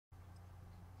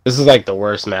This is like the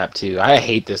worst map too. I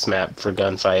hate this map for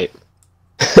gunfight.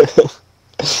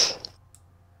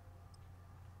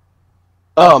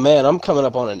 Oh man, I'm coming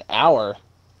up on an hour.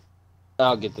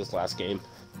 I'll get this last game,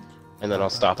 and then I'll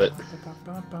stop it.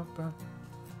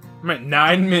 I'm at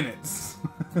 9 minutes.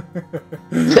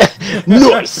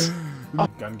 Nice!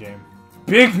 Gun game.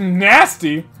 Big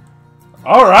nasty!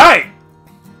 Alright!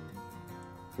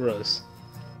 Gross.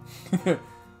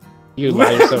 You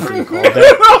lie yourself when you call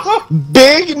that.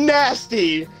 Big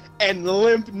nasty and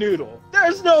limp noodle.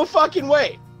 There's no fucking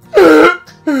way!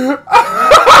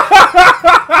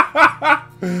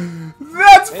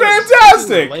 That's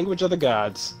fantastic! Language of the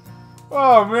gods.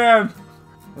 Oh man.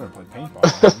 We're gonna play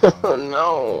paintball. Oh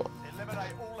no.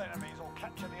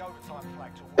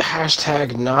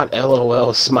 Hashtag not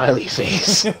LOL smiley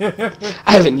face. I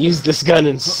haven't used this gun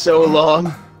in so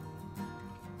long.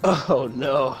 Oh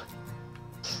no.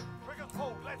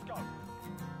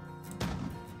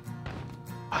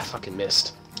 I fucking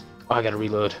missed. Oh, I gotta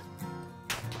reload.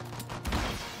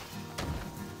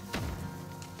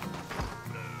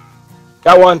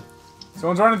 Got one.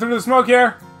 Someone's running through the smoke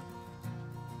here.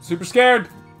 Super scared.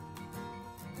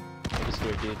 I'm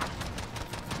scared, dude.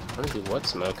 Running through what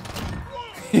smoke?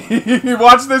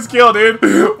 Watch this kill, dude.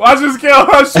 Watch this kill.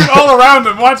 I'll shoot all around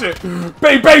him. Watch it.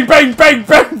 Bang, bang, bang, bang,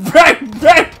 bang, bang,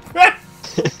 bang, bang.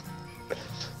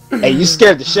 Hey, you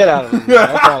scared the shit out of him.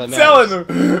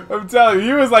 I'm telling you.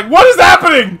 He was like, what is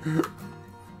happening?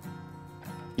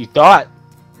 You thought.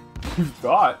 You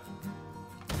thought?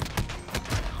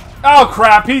 Oh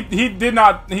crap, he did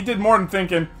not, he did more than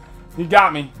thinking. He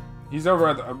got me. He's over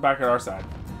at the, back at our side.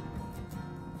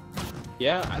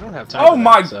 Yeah, I don't have time Oh for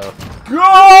my that,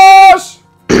 gosh!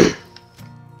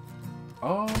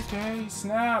 Okay,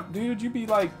 snap. Dude, you be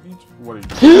like, what are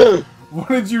you What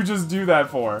did you just do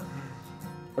that for?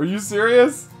 Are you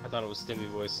serious? I thought it was Stimmy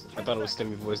voice.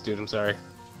 Dude, I'm sorry.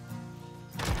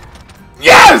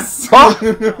 Yes! That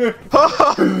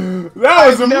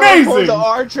was amazing! I've never pulled the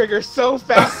R trigger so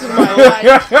fast in my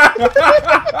life.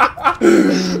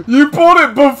 You pulled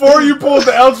it before you pulled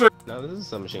the L trigger. No, this is a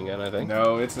submachine gun, I think.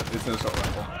 No, it's an assault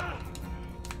rifle.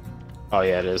 Oh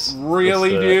yeah, it is. Really,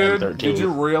 dude? M13. Did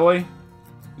you really?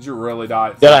 Did you really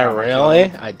die? Did I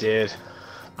really? I did.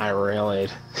 I really.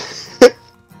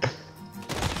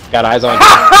 Got eyes on you.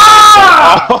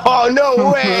 Oh,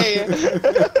 no way!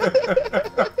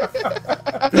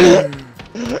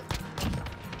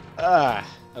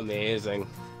 Amazing.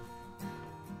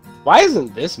 Why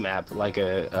isn't this map like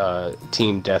a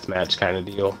team deathmatch kind of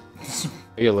deal?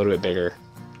 Maybe a little bit bigger.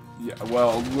 Yeah,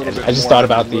 well, a little bit. I just more thought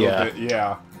about the.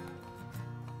 Yeah.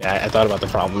 Yeah, I thought about the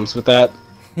problems with that.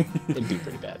 It'd be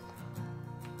pretty bad.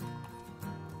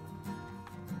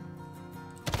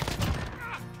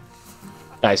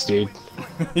 Nice, dude.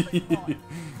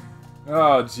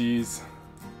 Oh, jeez.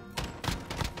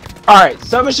 Alright,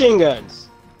 submachine guns.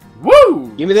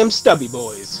 Woo! Give me them stubby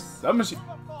boys. Submachine.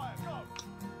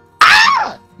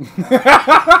 Ah!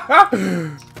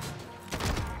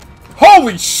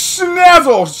 Holy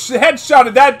schnazzle!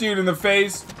 Headshotted that dude in the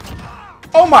face.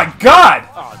 Oh my god!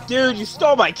 Oh, dude, you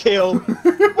stole my kill.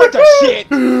 What the shit?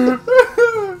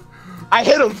 I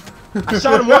hit him. I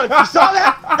shot him once. You saw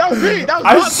that? That was me. That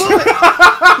was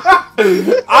my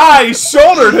bullet. I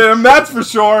shouldered him, that's for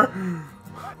sure.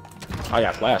 I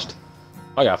got flashed.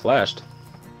 I got flashed.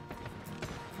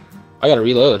 I gotta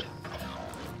reload.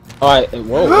 Alright,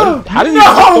 whoa. How did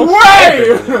No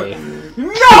way!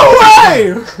 No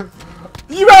way!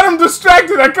 You had him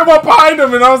distracted. I come up behind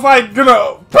him and I was like,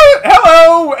 hello,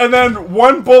 and then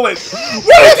one bullet.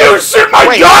 What did you shoot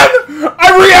my gun?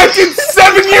 I reacted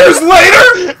 7 years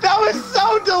later. That was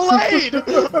so delayed.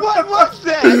 What was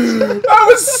that? That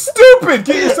was stupid.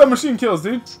 Get your submachine kills,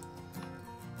 dude.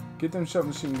 Get them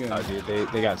submachine guns. Oh, dude,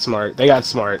 they got smart. They got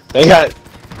smart. They got.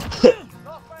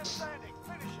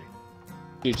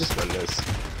 Dude, just run this.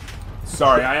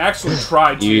 Sorry, I actually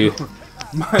tried to.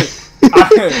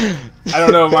 I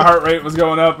don't know, my heart rate was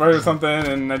going up or something,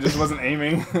 and I just wasn't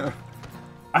aiming.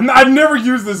 I've never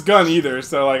used this gun either,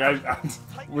 so like I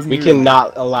was. We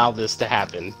cannot allow this to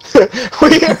happen. we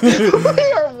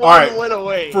are one win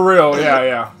away. For real,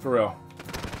 yeah, for real.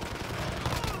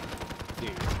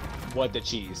 Dude, what the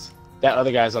cheese? That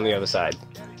other guy's on the other side.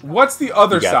 What's the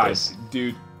other side, this.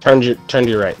 dude? Turn to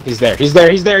your right. He's there. He's there.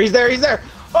 He's there. He's there. He's there.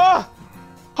 Oh!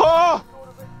 Oh!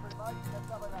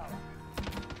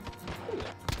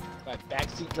 My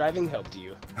backseat driving helped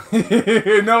you.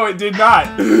 No, it did not.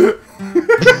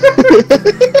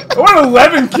 What,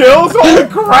 11 kills? Holy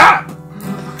crap!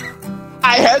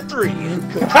 I had 3.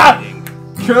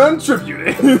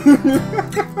 Contributing.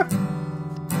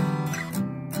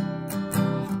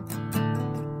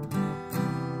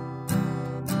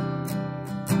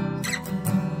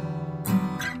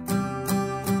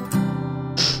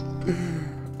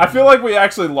 I feel like we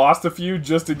actually lost a few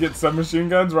just to get submachine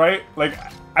guns, right? Like,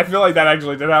 I feel like that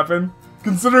actually did happen.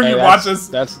 Considering you watch us,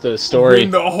 that's the story. Win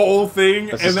the whole thing,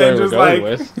 That's and the then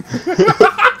story just we're like,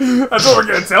 going with. that's what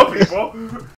we're gonna tell people.